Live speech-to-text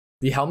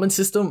The Helminth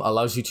system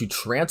allows you to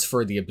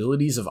transfer the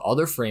abilities of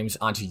other frames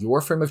onto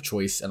your frame of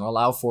choice and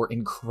allow for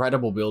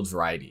incredible build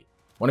variety.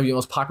 One of the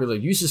most popular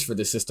uses for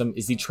this system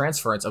is the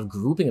transference of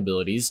grouping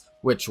abilities,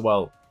 which,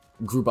 well,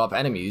 group up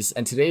enemies,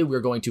 and today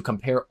we're going to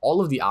compare all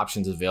of the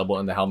options available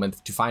in the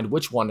Helminth to find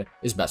which one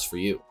is best for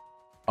you.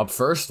 Up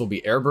first will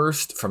be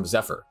Airburst from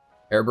Zephyr.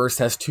 Airburst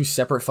has two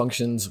separate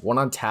functions, one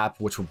on tap,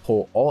 which will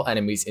pull all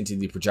enemies into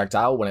the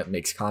projectile when it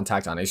makes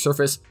contact on a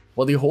surface,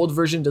 while the hold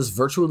version does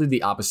virtually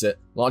the opposite,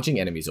 launching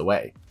enemies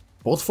away.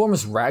 Both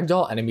forms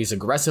ragdoll enemies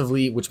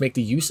aggressively, which make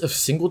the use of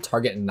single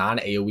target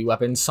non-AoE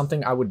weapons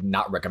something I would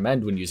not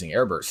recommend when using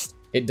Airburst.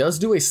 It does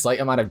do a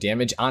slight amount of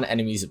damage on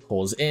enemies it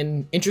pulls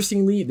in.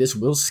 Interestingly, this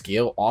will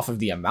scale off of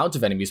the amount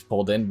of enemies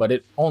pulled in, but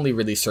it only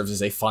really serves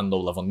as a fun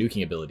low-level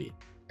nuking ability.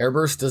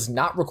 Airburst does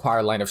not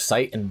require line of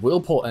sight and will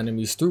pull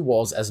enemies through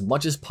walls as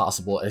much as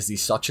possible, as the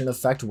suction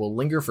effect will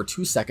linger for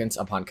 2 seconds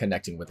upon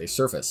connecting with a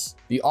surface.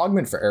 The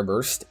augment for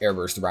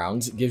Airburst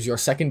rounds, gives your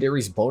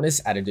secondaries bonus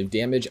additive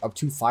damage up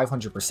to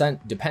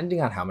 500%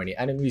 depending on how many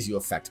enemies you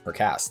affect per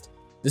cast.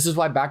 This is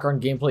why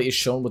background gameplay is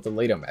shown with the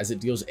Latum, as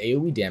it deals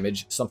AoE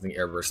damage, something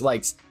Airburst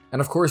likes,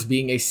 and of course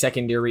being a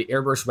secondary,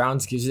 Airburst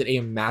rounds gives it a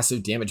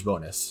massive damage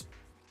bonus.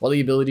 While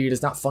the ability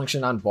does not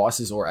function on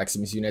bosses or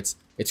Eximus units,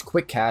 its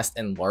quick cast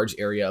and large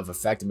area of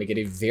effect make it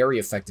a very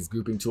effective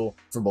grouping tool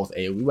for both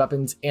AoE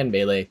weapons and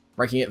melee,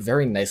 ranking it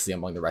very nicely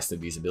among the rest of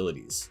these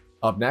abilities.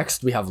 Up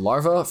next, we have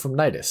Larva from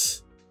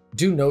Nidus.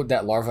 Do note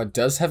that Larva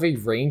does have a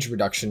range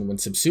reduction when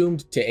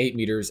subsumed to 8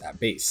 meters at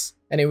base.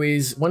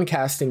 Anyways, when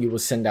casting, you will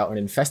send out an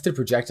infested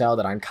projectile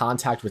that on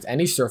contact with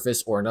any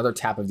surface or another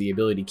tap of the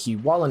ability key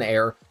while in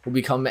air will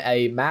become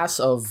a mass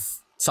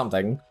of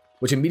something,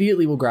 which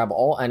immediately will grab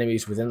all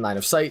enemies within line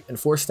of sight and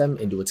force them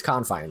into its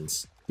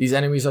confines. These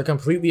enemies are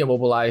completely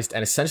immobilized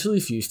and essentially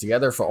fused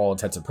together for all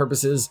intents and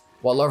purposes,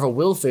 while Larva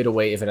will fade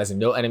away if it has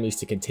no enemies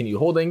to continue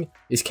holding,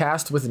 is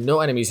cast with no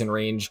enemies in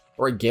range,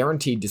 or a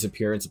guaranteed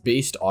disappearance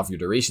based off your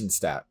duration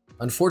stat.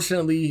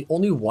 Unfortunately,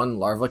 only one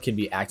Larva can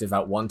be active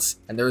at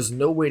once, and there is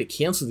no way to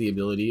cancel the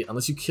ability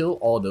unless you kill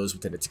all those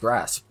within its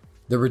grasp.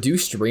 The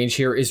reduced range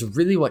here is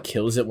really what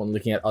kills it when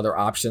looking at other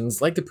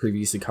options like the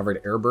previously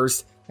covered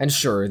Airburst, and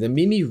sure, the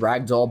Mimi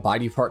Ragdoll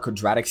body part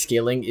quadratic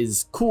scaling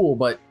is cool,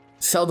 but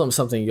seldom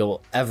something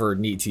you'll ever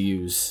need to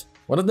use.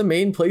 One of the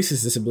main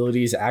places this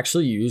ability is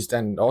actually used,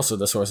 and also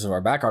the source of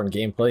our background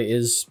gameplay,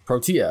 is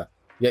Protea,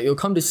 yet you'll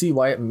come to see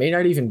why it may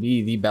not even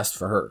be the best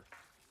for her.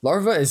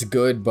 Larva is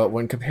good, but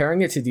when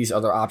comparing it to these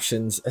other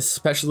options,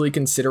 especially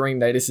considering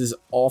Nidus's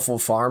awful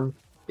farm,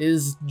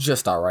 is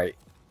just alright.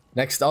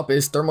 Next up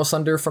is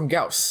Sunder from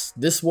Gauss.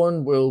 This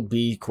one will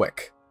be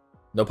quick.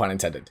 No pun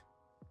intended.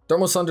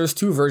 Sunder's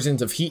two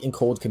versions of heat and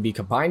cold can be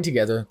combined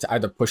together to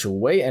either push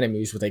away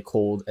enemies with a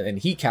cold and then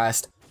heat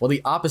cast, while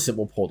the opposite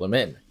will pull them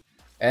in.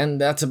 And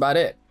that's about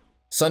it.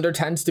 Sunder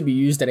tends to be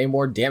used in a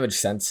more damage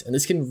sense, and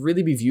this can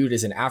really be viewed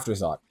as an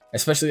afterthought,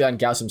 especially on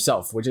Gauss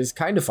himself, which is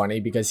kinda funny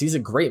because he's a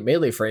great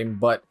melee frame,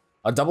 but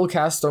a double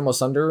cast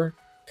Sunder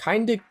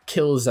kinda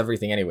kills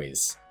everything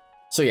anyways.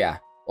 So yeah,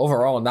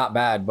 overall not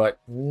bad, but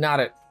not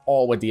at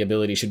all what the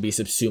ability should be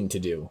subsumed to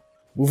do.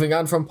 Moving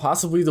on from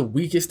possibly the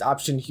weakest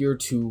option here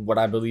to what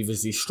I believe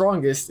is the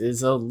strongest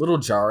is a little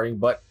jarring,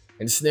 but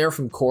Ensnare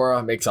from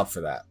Khora makes up for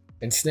that.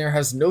 Ensnare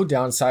has no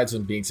downsides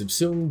when being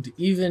subsumed,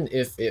 even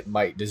if it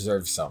might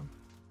deserve some.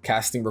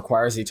 Casting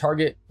requires a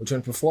target, which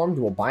when performed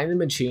will bind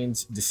them in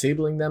chains,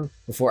 disabling them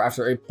before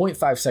after a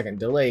 0.5 second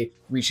delay,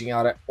 reaching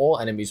out at all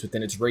enemies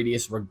within its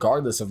radius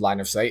regardless of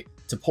line of sight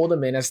to pull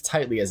them in as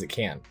tightly as it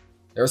can.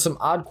 There are some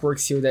odd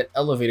quirks here that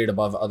elevate it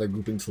above other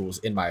grouping tools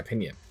in my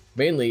opinion.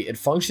 Mainly, it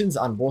functions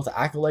on both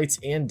Acolytes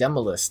and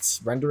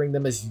Demolists, rendering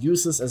them as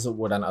useless as it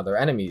would on other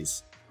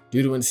enemies.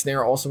 Due to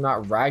Ensnare also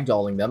not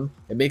ragdolling them,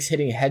 it makes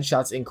hitting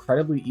headshots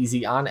incredibly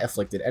easy on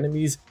afflicted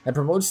enemies and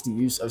promotes the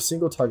use of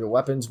single target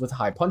weapons with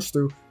high punch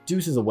through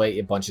due to the way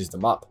it bunches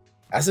them up.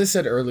 As I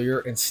said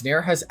earlier,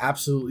 Ensnare has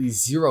absolutely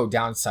zero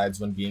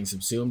downsides when being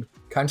subsumed,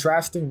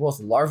 contrasting both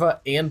Larva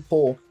and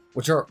Pull,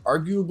 which are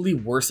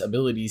arguably worse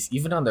abilities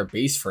even on their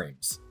base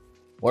frames.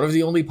 One of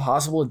the only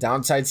possible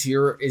downsides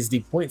here is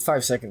the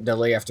 0.5 second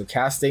delay after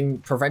casting,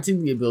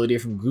 preventing the ability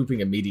from grouping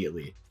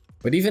immediately.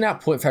 But even at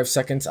 0.5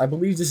 seconds, I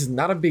believe this is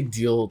not a big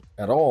deal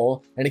at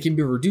all, and it can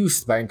be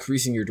reduced by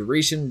increasing your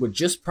duration with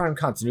just prime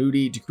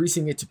continuity,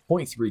 decreasing it to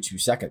 0.32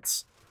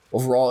 seconds.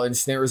 Overall,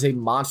 Ensnare is a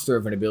monster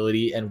of an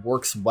ability and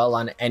works well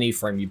on any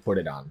frame you put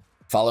it on.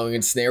 Following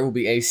Ensnare will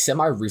be a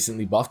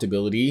semi-recently buffed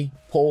ability,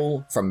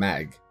 Pull from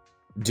Mag.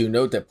 Do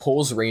note that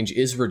Pull's range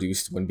is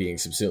reduced when being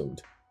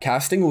subsumed.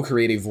 Casting will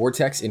create a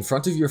vortex in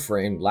front of your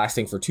frame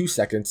lasting for 2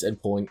 seconds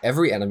and pulling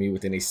every enemy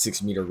within a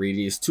 6 meter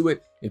radius to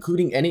it,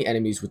 including any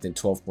enemies within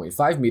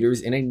 12.5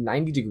 meters in a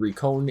 90-degree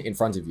cone in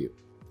front of you.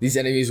 These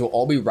enemies will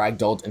all be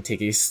ragdolled and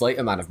take a slight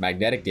amount of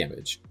magnetic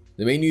damage.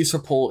 The main use for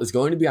Pull is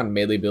going to be on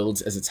melee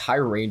builds, as its high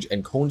range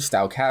and cone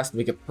style cast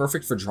make it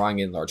perfect for drawing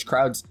in large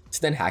crowds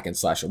to then hack and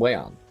slash away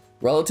on.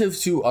 Relative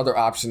to other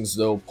options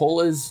though,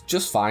 Pull is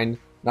just fine,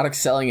 not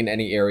excelling in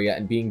any area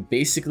and being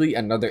basically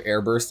another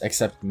Airburst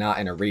except not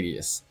in a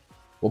radius.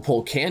 What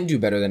Pull can do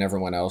better than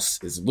everyone else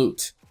is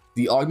loot.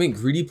 The Augment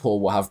Greedy Pull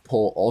will have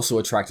Pull also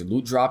attract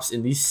loot drops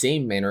in the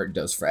same manner it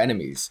does for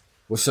enemies.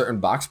 With certain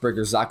Box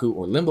Breaker, Zaku,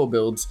 or Limbo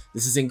builds,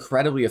 this is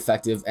incredibly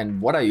effective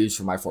and what I use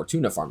for my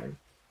Fortuna farming.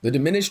 The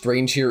diminished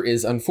range here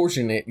is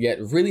unfortunate, yet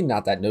really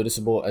not that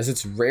noticeable, as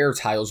its rare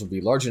tiles will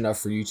be large enough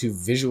for you to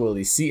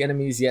visually see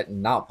enemies yet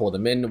not pull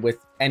them in with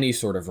any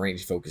sort of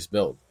range focused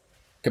build.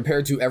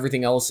 Compared to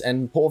everything else,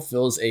 and Pull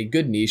fills a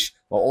good niche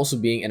while also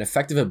being an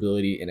effective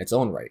ability in its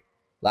own right.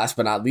 Last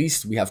but not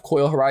least, we have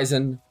Coil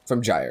Horizon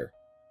from Gyre.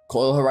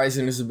 Coil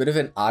Horizon is a bit of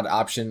an odd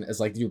option, as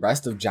like the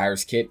rest of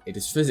Gyre's kit, it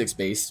is physics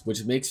based,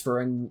 which makes for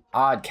an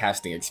odd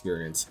casting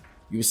experience.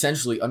 You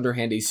essentially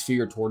underhand a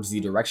sphere towards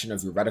the direction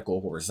of your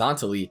reticle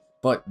horizontally,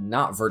 but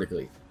not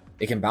vertically.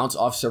 It can bounce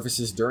off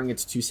surfaces during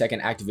its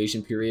 2-second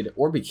activation period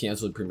or be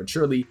cancelled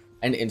prematurely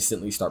and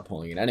instantly start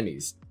pulling in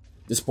enemies.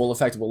 This pull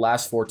effect will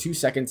last for 2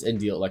 seconds and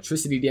deal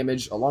electricity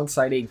damage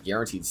alongside a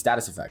guaranteed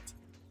status effect.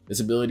 This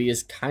ability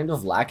is kind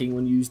of lacking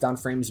when used on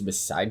frames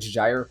besides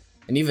Gyre,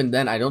 and even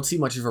then I don't see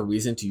much of a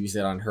reason to use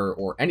it on her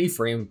or any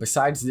frame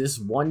besides this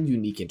one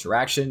unique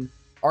interaction,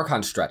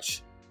 Archon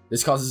Stretch.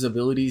 This causes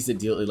abilities that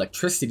deal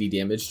electricity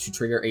damage to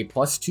trigger a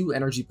 +2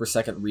 energy per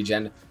second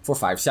regen for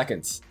 5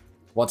 seconds.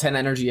 While 10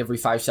 energy every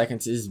 5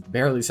 seconds is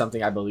barely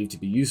something I believe to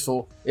be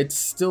useful, it's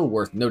still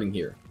worth noting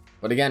here.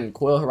 But again,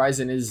 Coil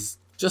Horizon is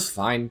just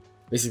fine,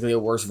 basically a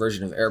worse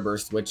version of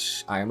Airburst,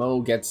 which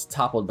IMO gets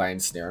toppled by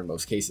Ensnare in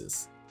most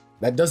cases.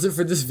 That does it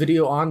for this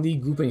video on the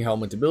grouping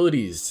Helminth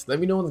abilities. Let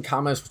me know in the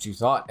comments what you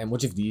thought and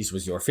which of these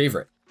was your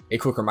favorite. A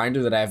quick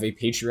reminder that I have a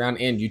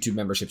Patreon and YouTube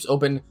memberships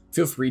open.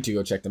 Feel free to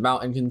go check them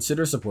out and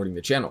consider supporting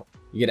the channel.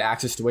 You get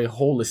access to a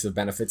whole list of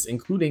benefits,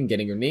 including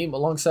getting your name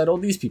alongside all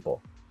these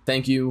people.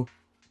 Thank you.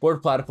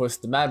 Bored Platypus,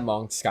 the Mad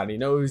Monk, Scotty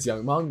Nose,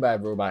 Young Monk,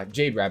 Bad Robot,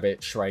 Jade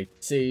Rabbit, Shrike,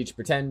 Sage,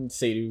 Pretend,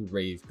 Sadu,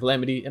 Rave,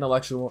 Calamity,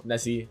 Intellectual,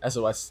 Nessie,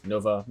 SOS,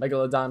 Nova,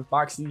 Megalodon,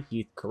 Boxy,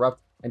 Heath,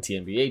 Corrupt, and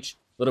TNBH. A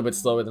little bit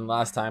slower than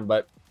last time,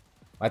 but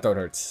my throat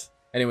hurts.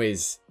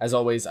 Anyways, as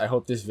always, I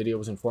hope this video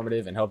was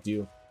informative and helped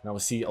you, and I will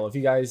see all of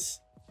you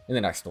guys in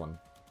the next one.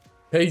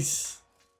 Peace!